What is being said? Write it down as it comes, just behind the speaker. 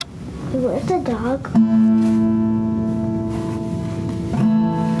Where's the dog?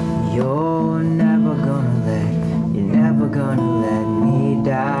 You're never gonna let me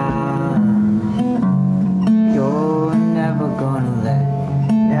down. You're never gonna let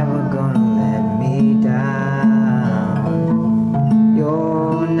me down.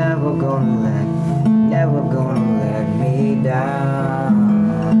 You're never gonna let me down.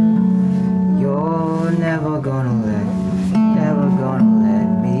 You're never gonna let me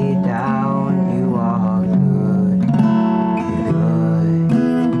down. You are good, good.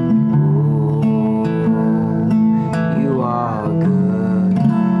 Ooh, you are good,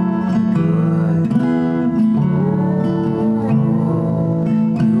 good. Ooh,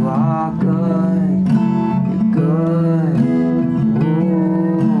 you are good, good. Ooh,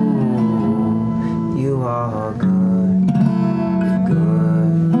 you are good,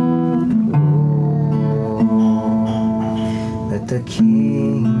 good. Let the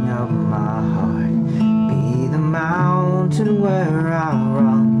king of my heart be the mountain where I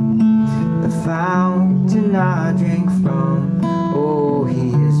run, the fountain I drink from. Oh, he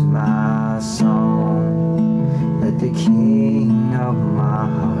is my song. Let the king of my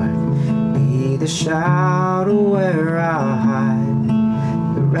heart be the shadow where I hide,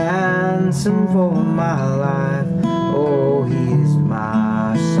 the ransom for my life. Oh, he is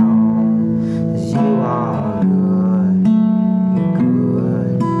my song. 'Cause you are good, you're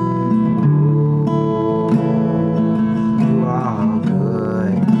good. Ooh, you are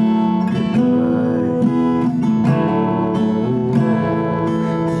good, you're good. Ooh,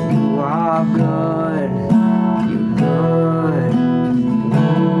 you are good, you're good. Ooh,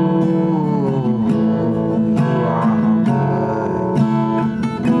 you are good,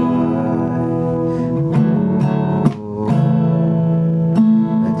 good.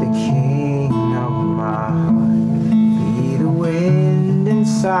 Let the king of my heart be the wind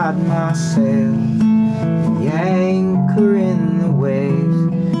inside my sails, the anchor in the waves.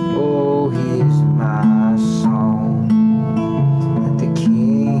 Oh, he is my song. Let the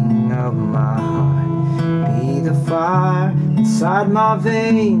king of my heart be the fire inside my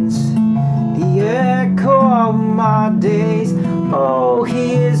veins, the echo of my days. Oh,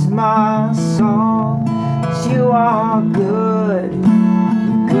 he is my song. 'Cause you are good,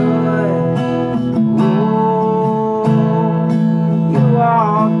 good. Ooh, you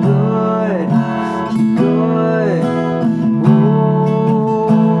are good, good. Ooh,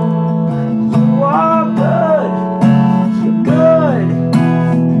 you are good, you're good.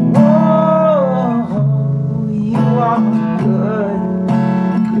 Whoa, you are good,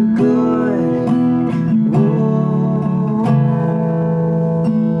 you're good. Ooh,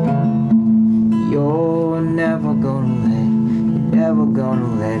 you're never gonna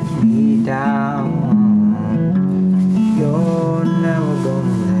let me down. You're never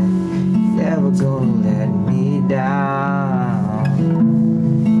gonna let me down.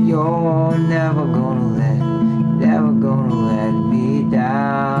 You're never gonna let me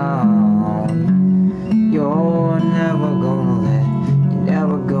down. You're never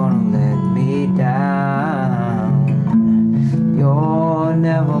gonna let me down. You're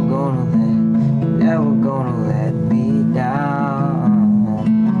never gonna let me down.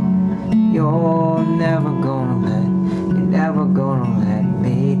 You're never gonna let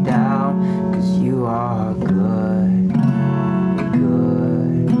me down.